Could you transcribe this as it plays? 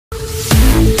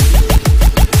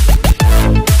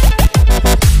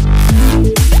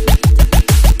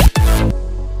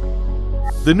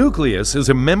The nucleus is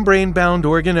a membrane-bound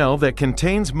organelle that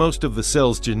contains most of the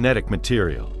cell's genetic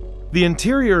material. The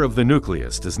interior of the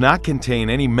nucleus does not contain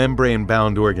any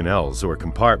membrane-bound organelles or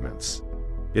compartments.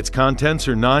 Its contents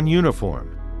are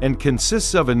non-uniform and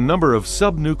consists of a number of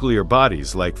subnuclear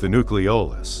bodies like the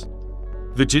nucleolus.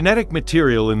 The genetic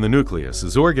material in the nucleus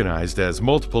is organized as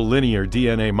multiple linear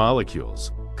DNA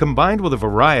molecules, combined with a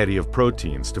variety of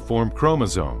proteins to form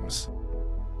chromosomes.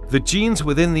 The genes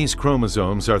within these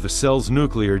chromosomes are the cell's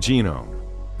nuclear genome.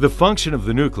 The function of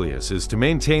the nucleus is to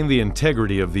maintain the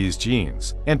integrity of these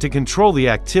genes and to control the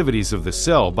activities of the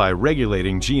cell by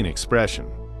regulating gene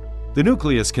expression. The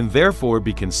nucleus can therefore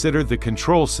be considered the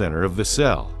control center of the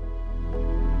cell.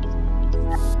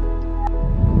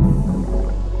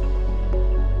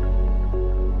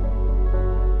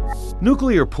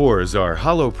 Nuclear pores are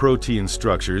hollow protein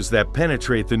structures that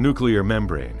penetrate the nuclear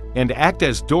membrane and act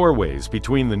as doorways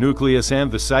between the nucleus and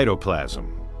the cytoplasm.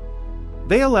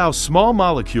 They allow small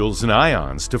molecules and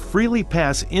ions to freely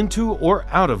pass into or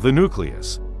out of the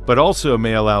nucleus, but also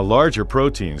may allow larger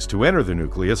proteins to enter the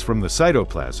nucleus from the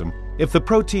cytoplasm if the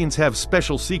proteins have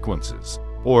special sequences,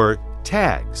 or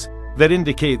tags, that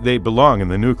indicate they belong in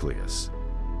the nucleus.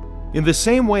 In the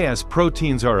same way as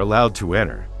proteins are allowed to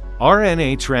enter,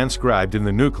 RNA transcribed in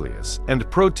the nucleus and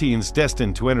proteins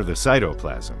destined to enter the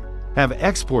cytoplasm have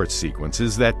export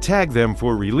sequences that tag them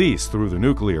for release through the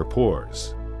nuclear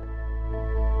pores.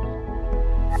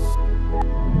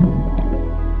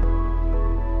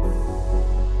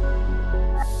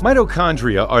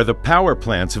 Mitochondria are the power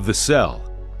plants of the cell.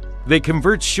 They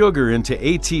convert sugar into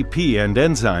ATP and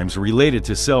enzymes related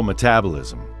to cell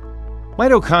metabolism.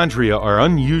 Mitochondria are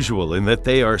unusual in that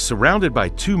they are surrounded by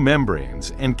two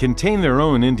membranes and contain their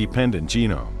own independent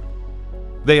genome.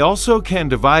 They also can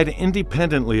divide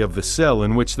independently of the cell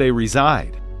in which they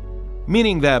reside,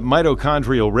 meaning that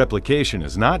mitochondrial replication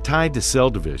is not tied to cell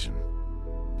division.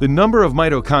 The number of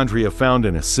mitochondria found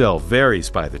in a cell varies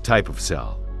by the type of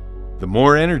cell. The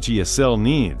more energy a cell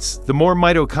needs, the more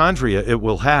mitochondria it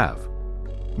will have.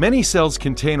 Many cells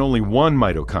contain only one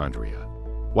mitochondria,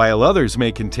 while others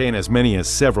may contain as many as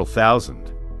several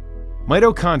thousand.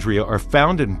 Mitochondria are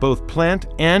found in both plant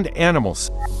and animal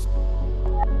cells.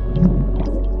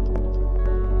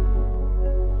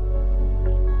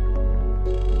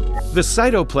 The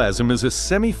cytoplasm is a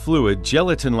semi-fluid,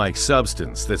 gelatin-like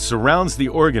substance that surrounds the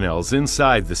organelles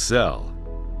inside the cell.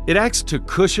 It acts to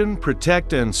cushion,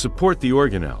 protect, and support the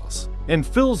organelles, and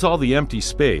fills all the empty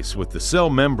space with the cell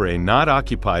membrane not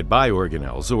occupied by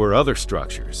organelles or other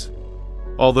structures.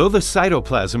 Although the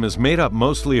cytoplasm is made up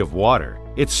mostly of water,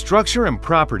 its structure and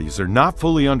properties are not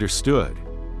fully understood.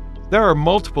 There are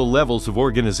multiple levels of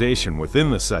organization within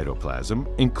the cytoplasm,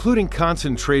 including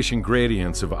concentration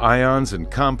gradients of ions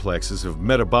and complexes of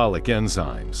metabolic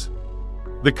enzymes.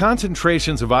 The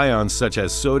concentrations of ions such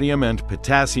as sodium and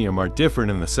potassium are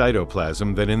different in the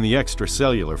cytoplasm than in the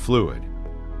extracellular fluid.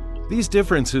 These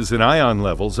differences in ion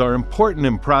levels are important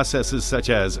in processes such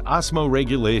as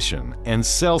osmoregulation and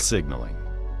cell signaling.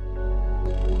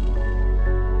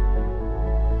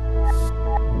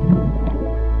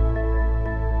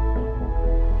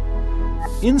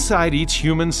 Inside each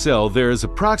human cell, there is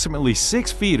approximately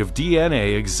 6 feet of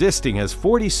DNA existing as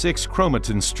 46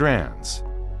 chromatin strands.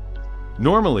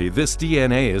 Normally, this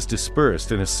DNA is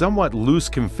dispersed in a somewhat loose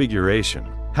configuration.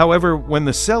 However, when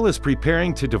the cell is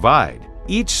preparing to divide,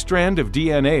 each strand of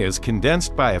DNA is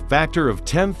condensed by a factor of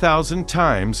 10,000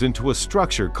 times into a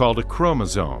structure called a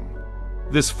chromosome.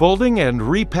 This folding and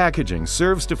repackaging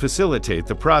serves to facilitate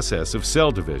the process of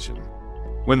cell division.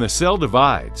 When the cell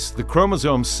divides, the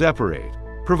chromosomes separate,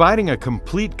 providing a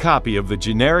complete copy of the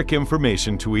generic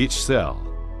information to each cell.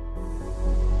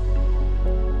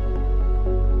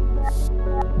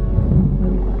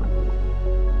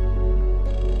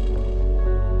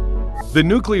 The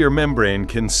nuclear membrane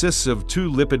consists of two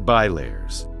lipid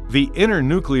bilayers, the inner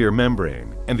nuclear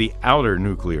membrane and the outer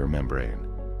nuclear membrane.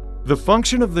 The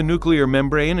function of the nuclear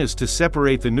membrane is to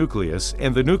separate the nucleus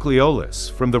and the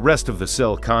nucleolus from the rest of the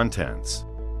cell contents.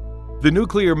 The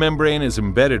nuclear membrane is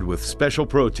embedded with special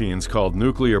proteins called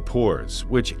nuclear pores,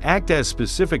 which act as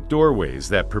specific doorways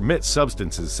that permit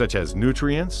substances such as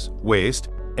nutrients, waste,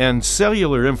 and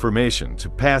cellular information to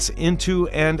pass into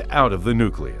and out of the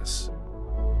nucleus.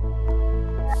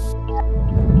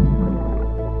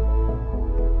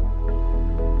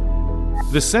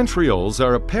 The centrioles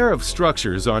are a pair of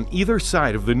structures on either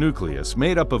side of the nucleus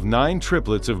made up of 9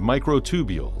 triplets of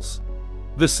microtubules.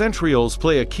 The centrioles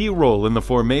play a key role in the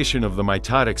formation of the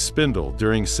mitotic spindle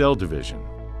during cell division,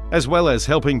 as well as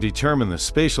helping determine the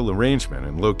spatial arrangement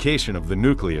and location of the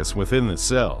nucleus within the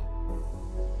cell.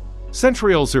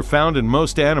 Centrioles are found in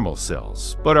most animal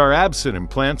cells, but are absent in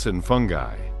plants and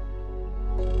fungi.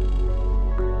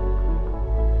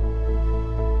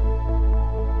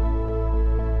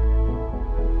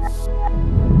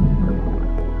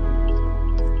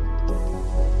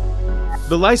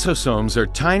 The lysosomes are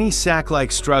tiny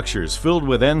sac-like structures filled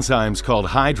with enzymes called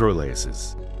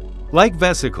hydrolases. Like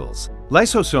vesicles,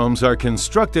 lysosomes are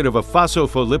constructed of a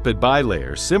phospholipid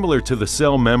bilayer similar to the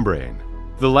cell membrane.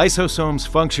 The lysosomes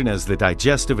function as the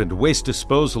digestive and waste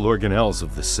disposal organelles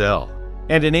of the cell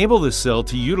and enable the cell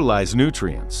to utilize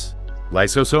nutrients.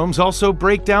 Lysosomes also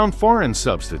break down foreign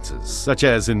substances, such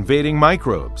as invading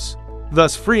microbes,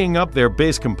 thus freeing up their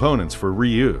base components for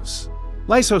reuse.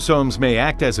 Lysosomes may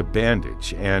act as a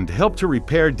bandage and help to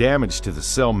repair damage to the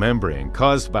cell membrane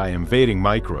caused by invading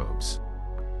microbes.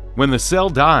 When the cell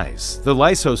dies, the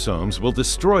lysosomes will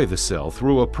destroy the cell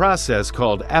through a process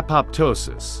called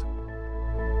apoptosis.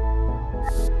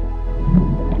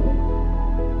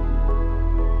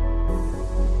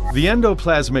 The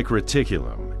endoplasmic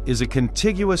reticulum is a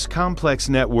contiguous complex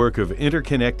network of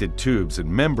interconnected tubes and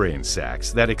membrane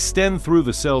sacs that extend through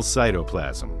the cell's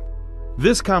cytoplasm.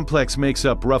 This complex makes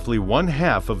up roughly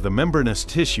 1/2 of the membranous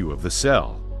tissue of the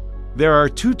cell. There are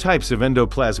two types of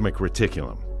endoplasmic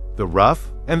reticulum, the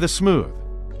rough and the smooth.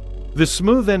 The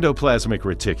smooth endoplasmic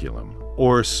reticulum,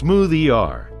 or smooth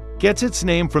ER, gets its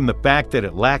name from the fact that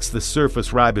it lacks the surface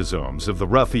ribosomes of the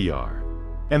rough ER,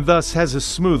 and thus has a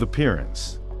smooth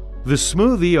appearance. The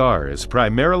smooth ER is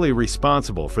primarily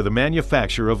responsible for the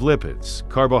manufacture of lipids,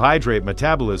 carbohydrate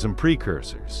metabolism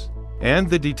precursors, and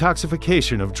the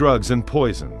detoxification of drugs and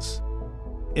poisons.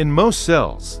 In most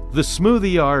cells, the smooth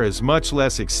ER is much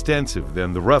less extensive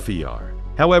than the rough ER.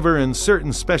 However, in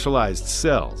certain specialized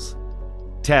cells,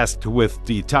 tasked with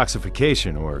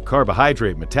detoxification or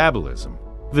carbohydrate metabolism,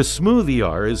 the smooth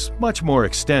ER is much more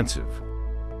extensive.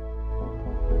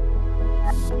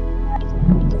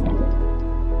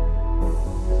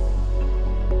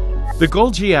 The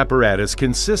Golgi apparatus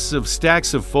consists of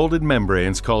stacks of folded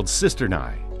membranes called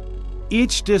cisternae.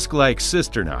 Each disc-like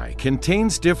cisternae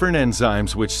contains different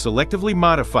enzymes which selectively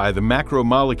modify the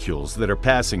macromolecules that are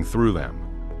passing through them.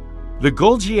 The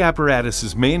Golgi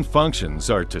apparatus's main functions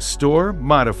are to store,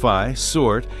 modify,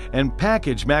 sort, and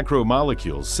package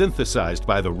macromolecules synthesized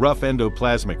by the rough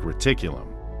endoplasmic reticulum,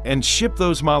 and ship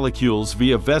those molecules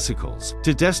via vesicles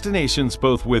to destinations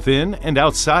both within and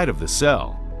outside of the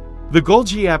cell. The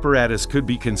Golgi apparatus could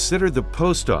be considered the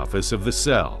post office of the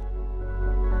cell.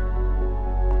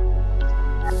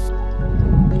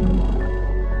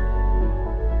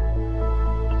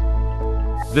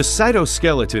 The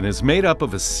cytoskeleton is made up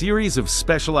of a series of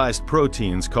specialized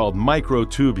proteins called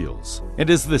microtubules and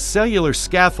is the cellular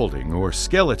scaffolding or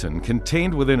skeleton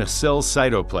contained within a cell's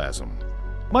cytoplasm.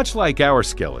 Much like our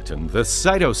skeleton, the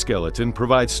cytoskeleton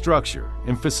provides structure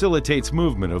and facilitates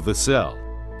movement of the cell.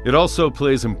 It also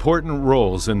plays important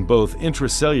roles in both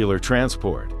intracellular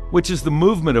transport, which is the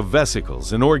movement of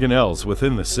vesicles and organelles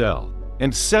within the cell,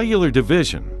 and cellular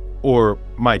division, or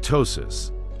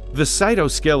mitosis. The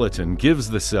cytoskeleton gives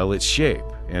the cell its shape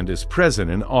and is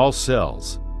present in all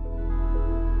cells.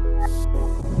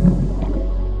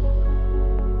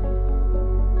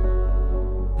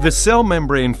 The cell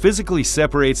membrane physically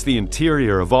separates the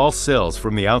interior of all cells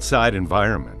from the outside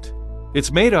environment.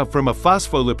 It's made up from a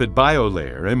phospholipid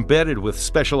biolayer embedded with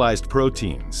specialized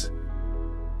proteins.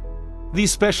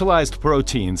 These specialized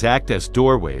proteins act as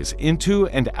doorways into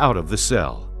and out of the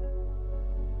cell.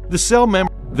 The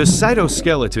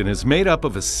cytoskeleton is made up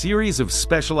of a series of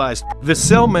specialized. The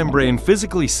cell membrane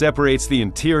physically separates the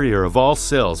interior of all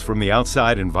cells from the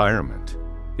outside environment.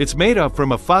 It's made up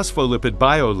from a phospholipid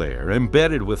biolayer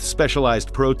embedded with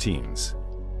specialized proteins.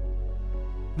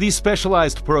 These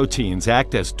specialized proteins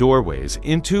act as doorways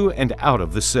into and out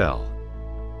of the cell.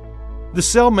 The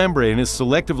cell membrane is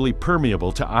selectively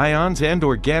permeable to ions and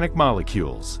organic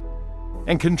molecules,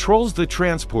 and controls the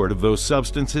transport of those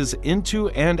substances into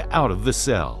and out of the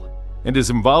cell, and is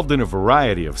involved in a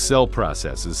variety of cell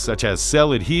processes such as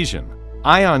cell adhesion,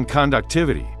 ion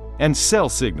conductivity, and cell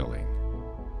signaling.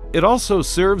 It also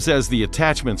serves as the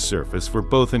attachment surface for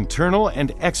both internal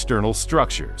and external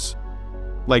structures.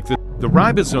 Like the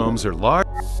ribosomes are large,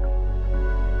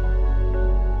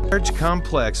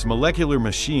 complex molecular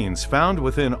machines found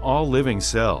within all living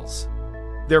cells.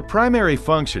 Their primary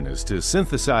function is to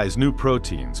synthesize new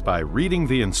proteins by reading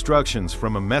the instructions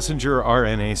from a messenger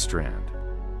RNA strand.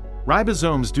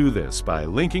 Ribosomes do this by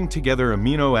linking together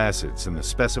amino acids in the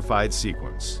specified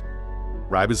sequence.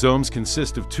 Ribosomes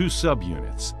consist of two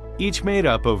subunits, each made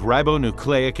up of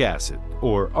ribonucleic acid,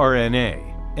 or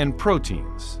RNA, and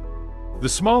proteins. The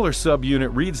smaller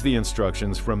subunit reads the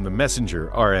instructions from the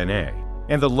messenger RNA,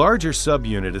 and the larger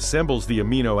subunit assembles the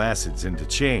amino acids into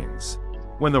chains.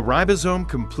 When the ribosome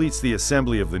completes the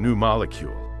assembly of the new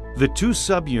molecule, the two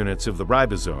subunits of the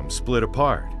ribosome split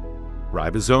apart.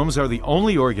 Ribosomes are the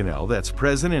only organelle that's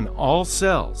present in all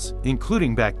cells,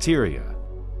 including bacteria.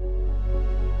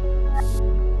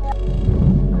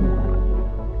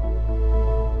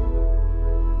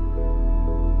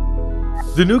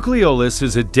 The nucleolus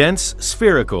is a dense,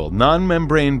 spherical,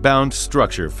 non-membrane-bound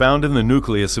structure found in the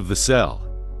nucleus of the cell.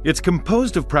 It's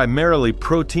composed of primarily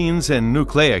proteins and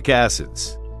nucleic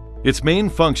acids. Its main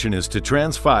function is to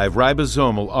trans-5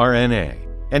 ribosomal RNA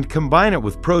and combine it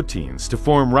with proteins to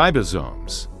form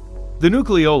ribosomes. The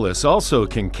nucleolus also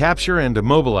can capture and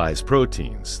immobilize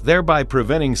proteins, thereby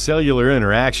preventing cellular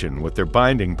interaction with their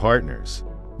binding partners.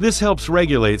 This helps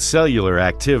regulate cellular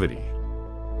activity.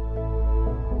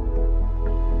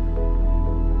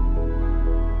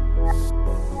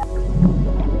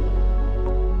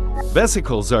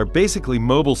 Vesicles are basically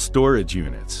mobile storage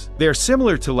units. They are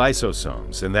similar to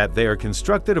lysosomes in that they are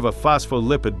constructed of a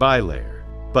phospholipid bilayer,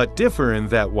 but differ in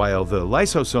that while the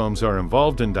lysosomes are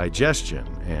involved in digestion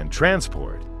and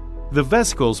transport, the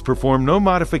vesicles perform no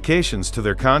modifications to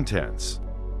their contents.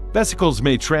 Vesicles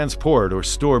may transport or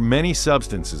store many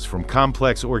substances from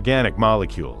complex organic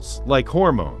molecules, like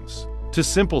hormones, to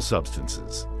simple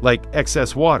substances, like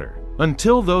excess water,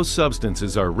 until those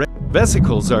substances are ready.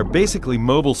 Vesicles are basically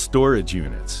mobile storage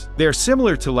units. They are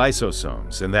similar to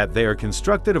lysosomes in that they are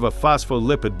constructed of a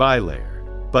phospholipid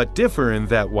bilayer, but differ in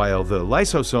that while the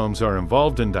lysosomes are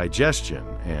involved in digestion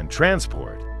and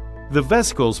transport, the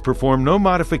vesicles perform no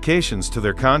modifications to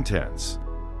their contents.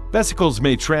 Vesicles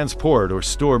may transport or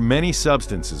store many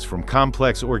substances from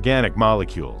complex organic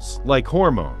molecules, like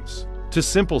hormones, to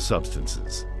simple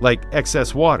substances, like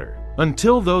excess water,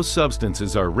 until those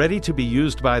substances are ready to be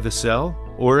used by the cell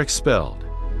or expelled.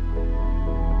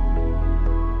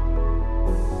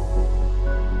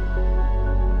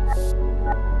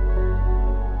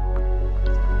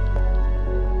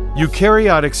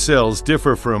 Eukaryotic cells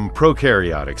differ from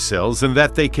prokaryotic cells in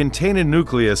that they contain a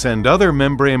nucleus and other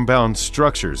membrane-bound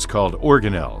structures called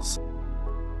organelles.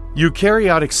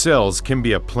 Eukaryotic cells can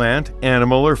be a plant,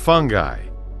 animal, or fungi.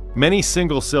 Many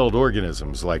single-celled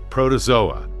organisms like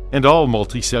protozoa and all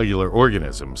multicellular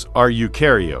organisms are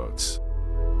eukaryotes.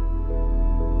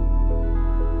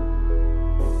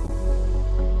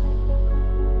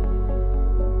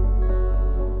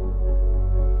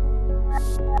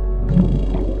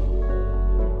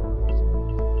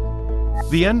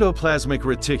 The endoplasmic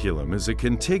reticulum is a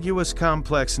contiguous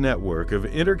complex network of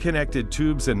interconnected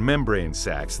tubes and membrane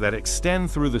sacs that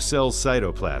extend through the cell's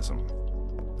cytoplasm.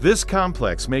 This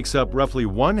complex makes up roughly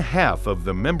 1/2 of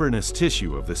the membranous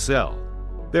tissue of the cell.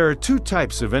 There are two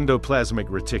types of endoplasmic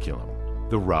reticulum,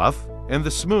 the rough and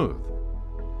the smooth.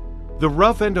 The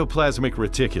rough endoplasmic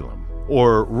reticulum,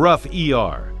 or rough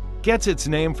ER, gets its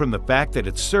name from the fact that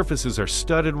its surfaces are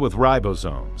studded with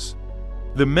ribosomes.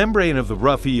 The membrane of the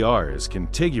rough ER is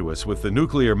contiguous with the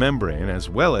nuclear membrane as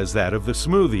well as that of the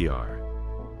smooth ER.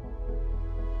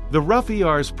 The rough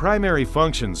ER's primary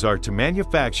functions are to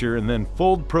manufacture and then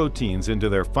fold proteins into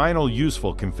their final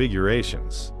useful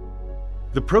configurations.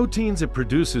 The proteins it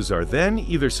produces are then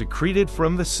either secreted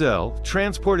from the cell,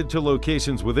 transported to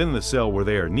locations within the cell where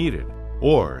they are needed,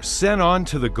 or sent on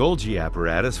to the Golgi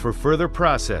apparatus for further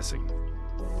processing.